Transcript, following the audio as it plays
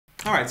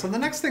All right, so the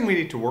next thing we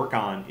need to work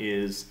on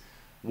is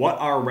what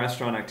our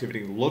restaurant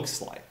activity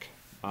looks like.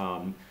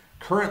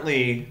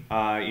 Currently,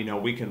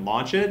 we can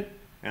launch it,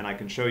 and I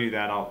can show you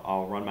that.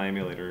 I'll run my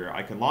emulator here.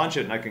 I can launch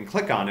it, and I can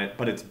click on it,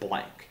 but it's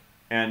blank.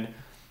 And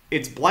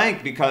it's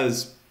blank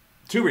because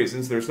two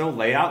reasons. There's no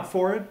layout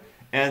for it,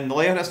 and the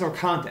layout has no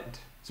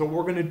content. So what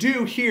we're going to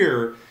do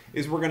here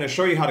is we're going to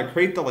show you how to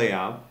create the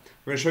layout.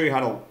 We're going to show you how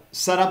to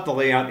set up the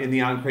layout in the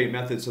onCreate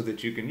method so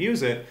that you can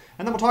use it.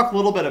 And then we'll talk a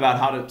little bit about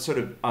how to sort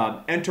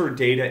of enter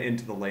data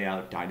into the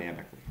layout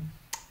dynamically.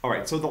 All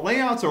right, so the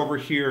layout's over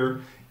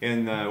here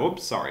in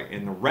the,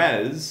 in the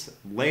res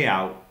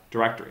layout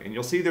directory. And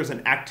you'll see there's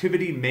an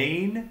activity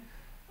main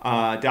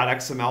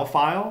 .xml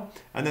file,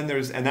 and then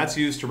that's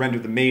used to render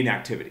the main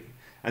activity.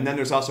 And then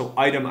there's also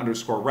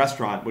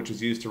item_restaurant, which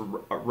is used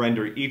to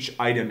render each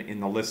item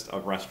in the list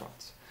of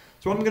restaurants.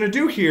 So what I'm going to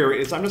do here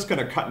is I'm just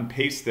going to cut and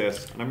paste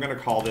this, and I'm going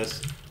to call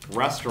this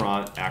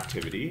restaurant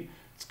activity.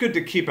 It's good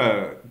to keep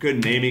a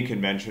good naming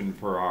convention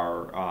for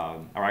our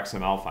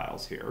XML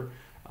files here.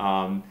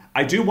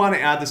 I do want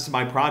to add this to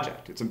my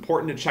project. It's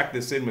important to check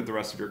this in with the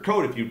rest of your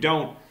code. If you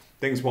don't,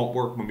 things won't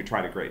work when we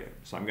try to grade it.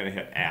 So I'm going to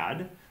hit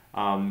add.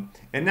 And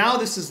now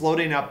this is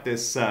loading up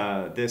this,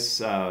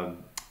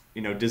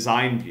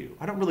 design view.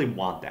 I don't really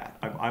want that.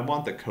 I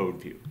want the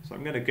code view. So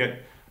I'm going to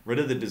get rid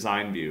of the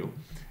design view.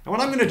 And what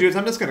I'm going to do is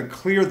I'm just going to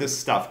clear this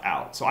stuff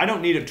out. So I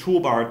don't need a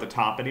toolbar at the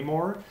top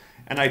anymore.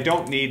 And I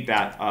don't need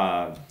that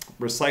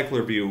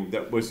recycler view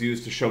that was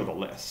used to show the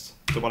list.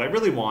 So what I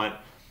really want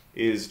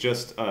is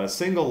just a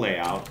single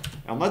layout.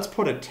 And let's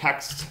put a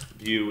text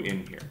view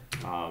in here.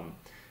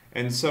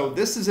 And so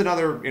this is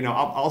another,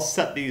 I'll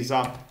set these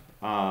up.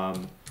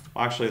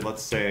 Actually,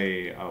 let's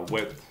say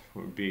width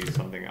would be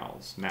something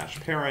else. Match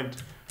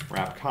parent,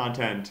 wrap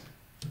content,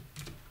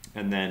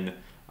 and then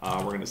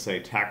we're going to say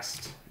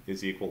text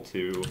is equal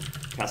to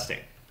testing.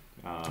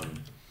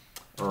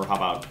 Or how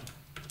about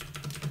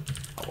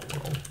hello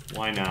world?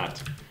 Why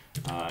not?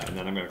 And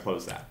then I'm going to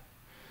close that.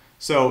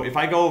 So if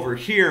I go over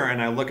here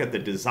and I look at the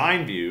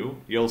design view,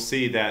 you'll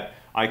see that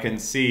I can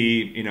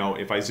see,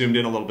 if I zoomed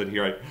in a little bit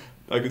here,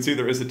 I can see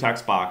there is a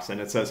text box and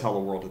it says hello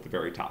world at the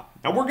very top.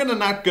 Now we're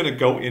not going to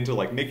go into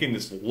like making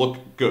this look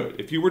good.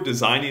 If you were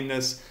designing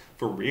this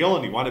for real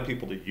and you wanted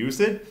people to use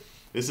it,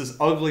 this is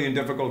ugly and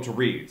difficult to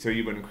read. So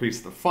you would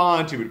increase the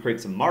font, you would create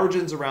some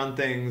margins around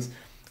things.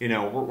 We're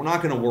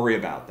not going to worry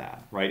about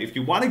that, right? If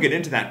you want to get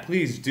into that,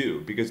 please do,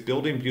 because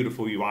building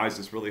beautiful UIs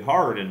is really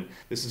hard, and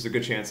this is a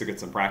good chance to get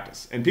some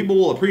practice. And people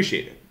will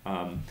appreciate it,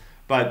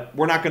 but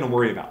we're not going to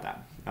worry about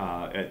that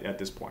at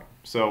this point.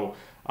 So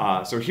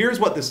here's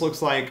what this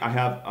looks like. I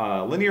have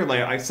a linear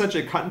layout. I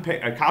essentially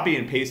I copy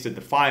and pasted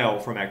the file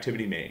from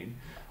activity main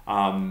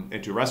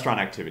into restaurant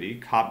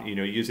activity,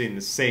 using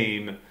the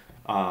same.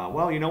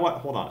 Well, you know what?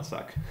 Hold on a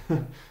sec.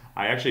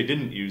 I actually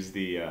didn't use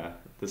the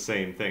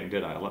same thing,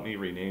 did I? Let me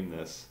rename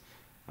this.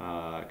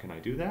 Can I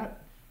do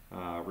that?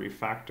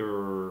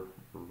 Refactor,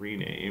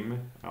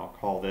 rename. I'll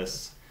call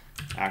this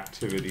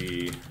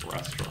activity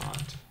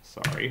restaurant.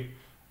 Sorry.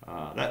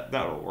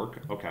 That'll work.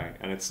 Okay,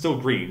 and it's still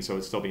green, so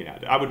it's still being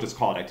added. I would just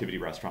call it activity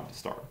restaurant to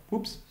start.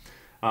 Whoops.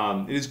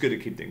 It is good to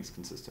keep things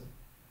consistent.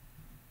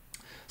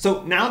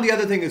 So now the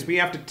other thing is we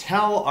have to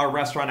tell our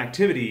restaurant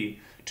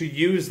activity to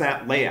use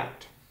that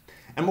layout.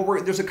 And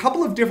there's a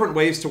couple of different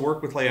ways to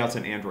work with layouts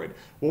in Android.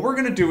 What we're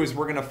going to do is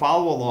we're going to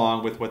follow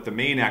along with what the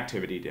main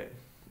activity did.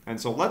 And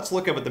so let's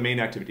look at what the main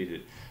activity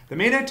did. The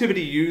main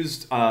activity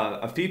used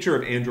a feature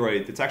of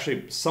Android that's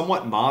actually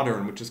somewhat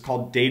modern, which is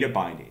called data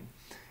binding.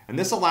 And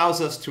this allows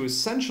us to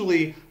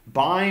essentially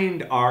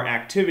bind our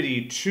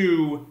activity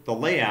to the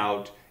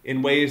layout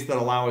in ways that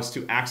allow us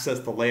to access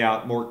the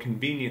layout more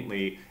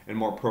conveniently and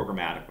more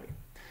programmatically.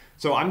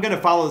 So I'm going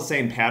to follow the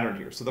same pattern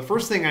here. So the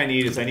first thing I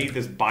need is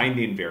this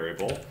binding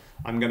variable.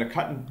 I'm going to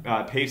cut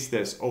and paste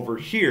this over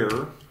here.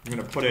 I'm going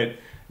to put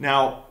it.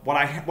 Now, what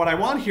I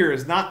want here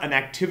is not an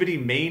activity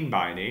main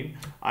binding.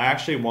 I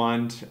actually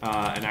want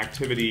an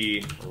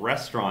activity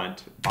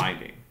restaurant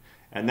binding.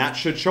 And that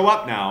should show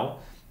up now.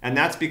 And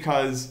that's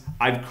because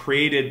I've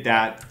created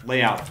that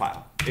layout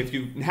file. If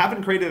you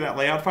haven't created that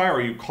layout file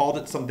or you called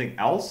it something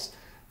else,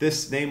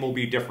 this name will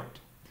be different.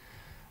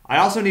 I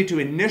also need to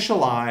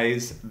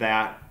initialize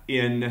that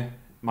in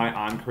my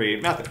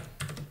onCreate method.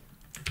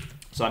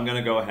 So I'm going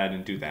to go ahead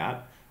and do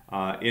that.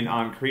 In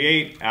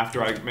onCreate,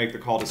 after I make the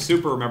call to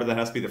super, remember that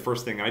has to be the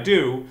first thing I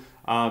do.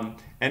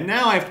 And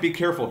now I have to be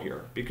careful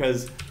here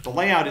because the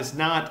layout is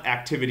not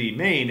activity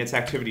main, it's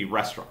activity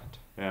restaurant.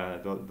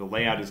 The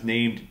layout is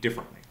named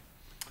differently.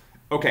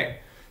 Okay,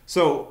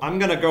 so I'm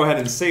going to go ahead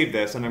and save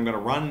this and I'm going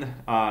to run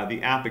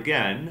the app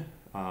again.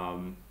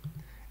 And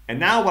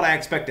now what I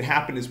expect to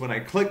happen is when I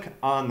click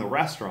on the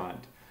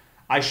restaurant,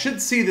 I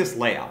should see this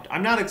layout.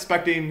 I'm not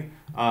expecting,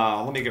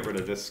 let me get rid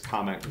of this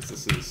comment because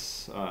this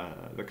is,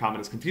 the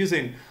comment is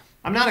confusing.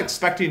 I'm not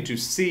expecting to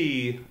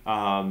see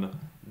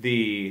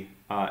any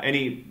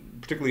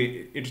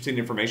particularly interesting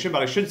information,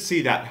 but I should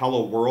see that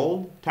hello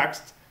world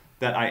text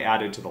that I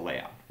added to the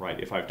layout, right,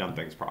 if I've done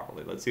things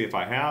properly. Let's see if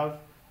I have.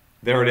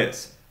 There it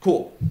is.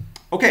 Cool.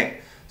 Okay,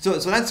 So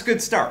that's a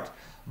good start.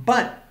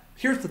 But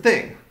here's the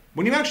thing.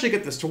 When you actually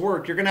get this to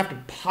work, you're going to have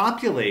to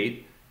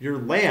populate your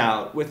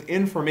layout with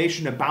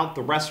information about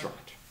the restaurant.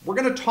 We're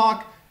going to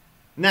talk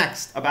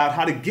next about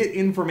how to get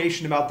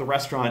information about the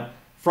restaurant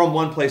from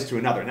one place to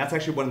another. And that's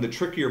actually one of the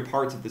trickier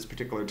parts of this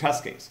particular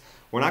test case.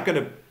 We're not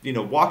going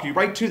to walk you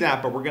right to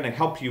that, but we're going to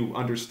help you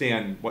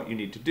understand what you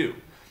need to do.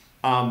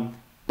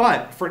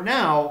 But for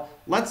now,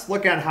 let's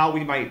look at how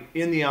we might,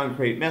 in the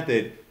onCreate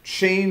method,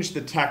 change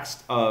the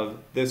text of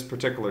this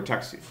particular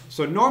text view.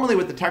 So normally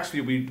with the text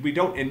view, we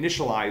don't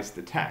initialize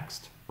the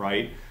text,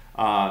 right?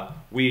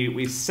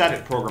 We set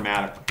it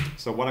programmatically.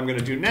 So what I'm going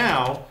to do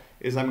now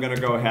is I'm going to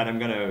go ahead,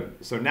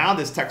 so now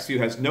this text view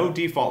has no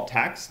default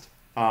text.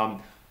 By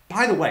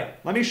the way,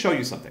 let me show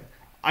you something.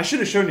 I should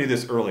have shown you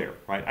this earlier,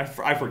 right?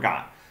 I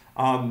forgot.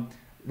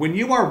 When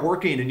you are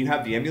working and you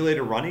have the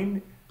emulator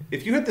running,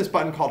 if you hit this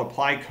button called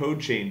Apply Code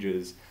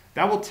Changes,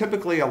 that will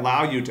typically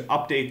allow you to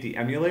update the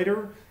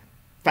emulator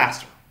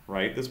faster,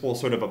 right? This will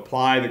sort of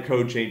apply the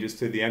code changes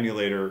to the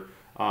emulator.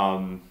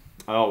 Oh,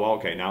 well,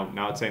 okay,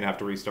 now it's saying I have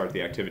to restart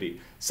the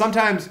activity.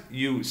 Sometimes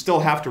you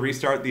still have to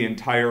restart the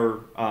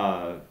entire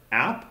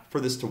app for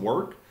this to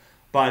work,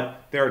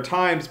 but there are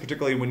times,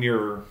 particularly when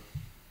you're,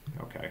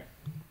 okay,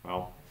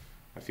 well,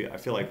 I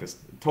feel like this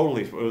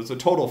it was a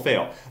total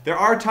fail. There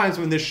are times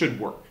when this should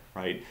work,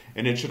 right?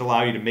 And it should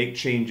allow you to make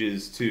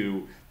changes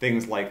to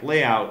things like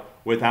layout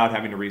without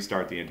having to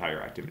restart the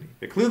entire activity.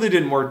 It clearly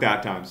didn't work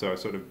that time, so I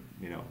sort of,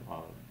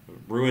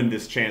 ruined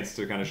this chance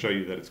to kind of show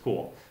you that it's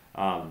cool.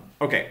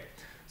 Okay,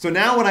 so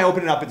now when I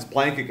open it up, it's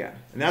blank again.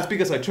 And that's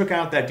because I took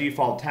out that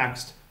default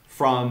text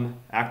from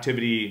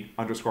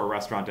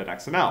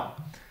activity_restaurant.xml.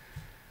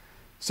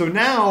 So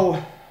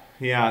now,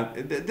 yeah,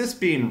 this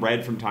being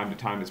read from time to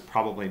time is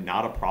probably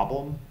not a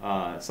problem.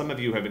 Some of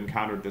you have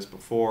encountered this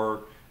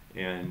before,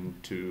 and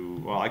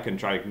I can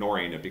try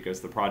ignoring it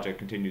because the project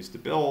continues to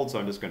build, so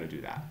I'm just going to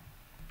do that.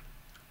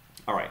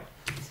 All right,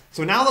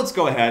 so now let's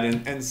go ahead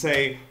and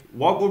say,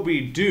 what would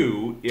we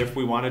do if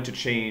we wanted to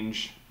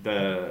change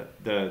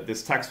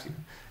this text view?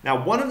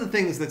 Now, one of the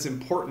things that's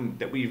important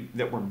that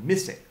we're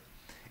missing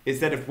is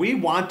that if we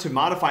want to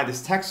modify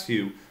this text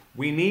view,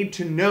 we need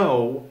to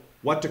know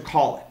what to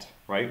call it,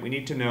 right? We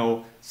need to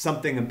know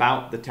something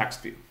about the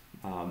text view.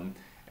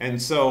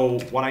 And so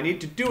what I need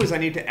to do is I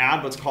need to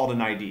add what's called an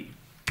ID.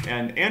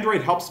 And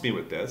Android helps me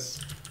with this.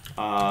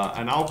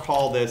 And I'll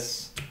call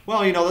this,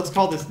 well, let's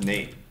call this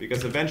name,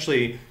 because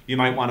eventually you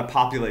might want to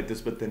populate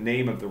this with the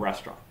name of the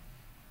restaurant.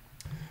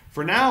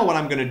 For now, what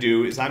I'm going to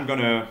do is I'm going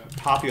to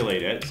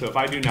populate it. So if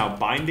I do now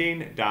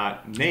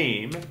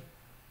binding.name,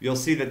 you'll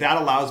see that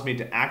allows me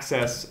to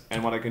access,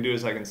 and what I can do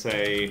is I can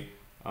say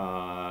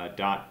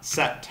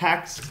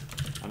 .setText,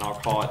 and I'll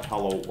call it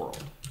hello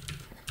world.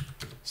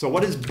 So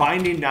what is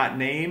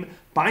binding.name?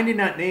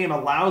 Binding.name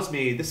allows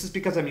me, this is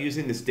because I'm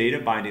using this data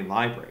binding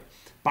library.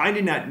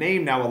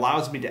 Binding.name now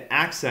allows me to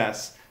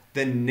access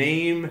the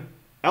name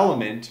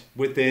element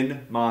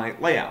within my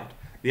layout.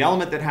 The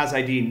element that has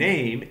ID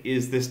name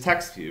is this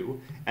text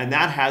view, and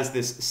that has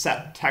this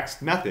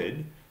setText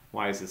method.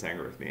 Why is this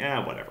angry with me?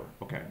 Whatever.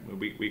 Okay,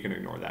 we can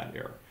ignore that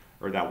error,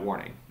 or that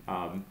warning.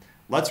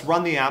 Let's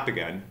run the app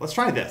again. Let's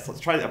try this. Let's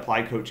try to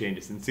apply code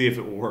changes and see if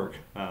it will work.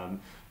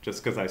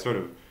 Just because I sort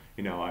of,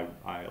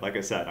 like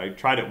I said, I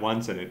tried it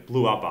once and it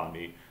blew up on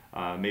me.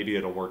 Maybe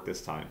it'll work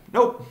this time.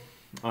 Nope.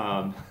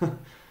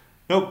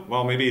 Nope.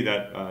 Well, maybe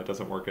that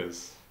doesn't work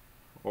as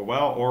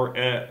well or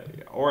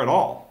at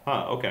all.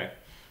 Okay.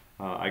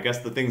 I guess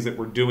the things that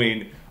we're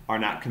doing are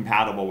not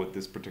compatible with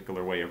this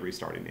particular way of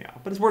restarting the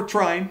app, but it's worth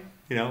trying.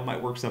 It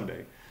might work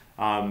someday.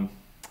 All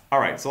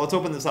right, so let's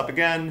open this up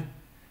again,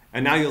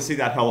 and now you'll see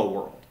that hello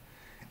world.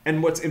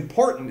 And what's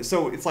important,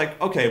 so it's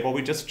like, okay, well,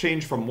 we just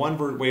changed from one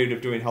way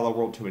of doing hello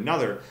world to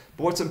another,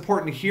 but what's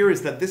important here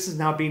is that this is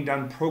now being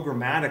done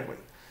programmatically.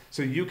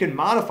 So you can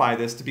modify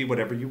this to be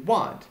whatever you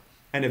want.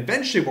 And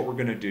eventually what we're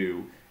going to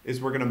do is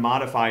we're going to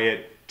modify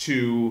it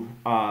to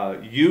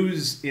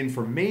use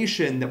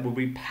information that will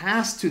be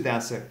passed to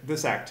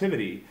this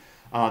activity.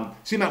 So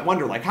you might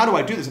wonder, like, how do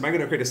I do this? Am I going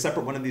to create a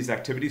separate one of these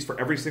activities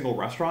for every single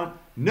restaurant?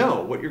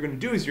 No, what you're going to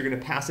do is you're going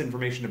to pass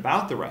information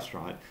about the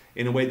restaurant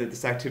in a way that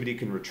this activity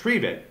can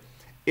retrieve it.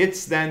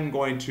 It's then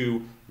going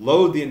to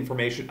load the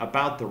information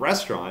about the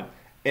restaurant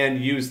and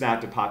use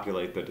that to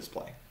populate the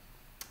display.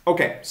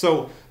 Okay,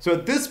 so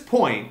at this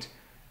point,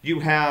 you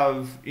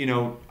have,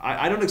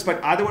 I don't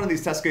expect either one of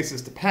these test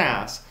cases to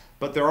pass,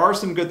 but there are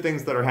some good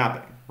things that are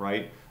happening,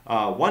 right?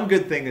 One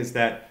good thing is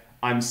that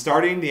I'm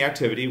starting the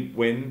activity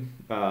when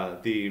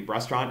the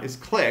restaurant is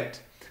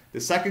clicked. The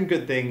second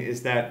good thing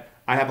is that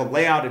I have a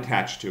layout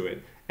attached to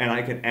it, and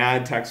I can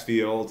add text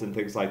fields and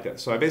things like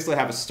this. So I basically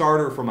have a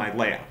starter for my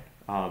layout.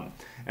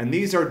 And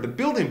these are the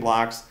building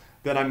blocks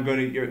that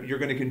you're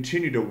going to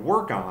continue to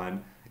work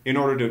on in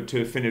order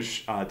to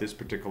finish this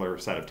particular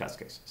set of test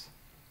cases.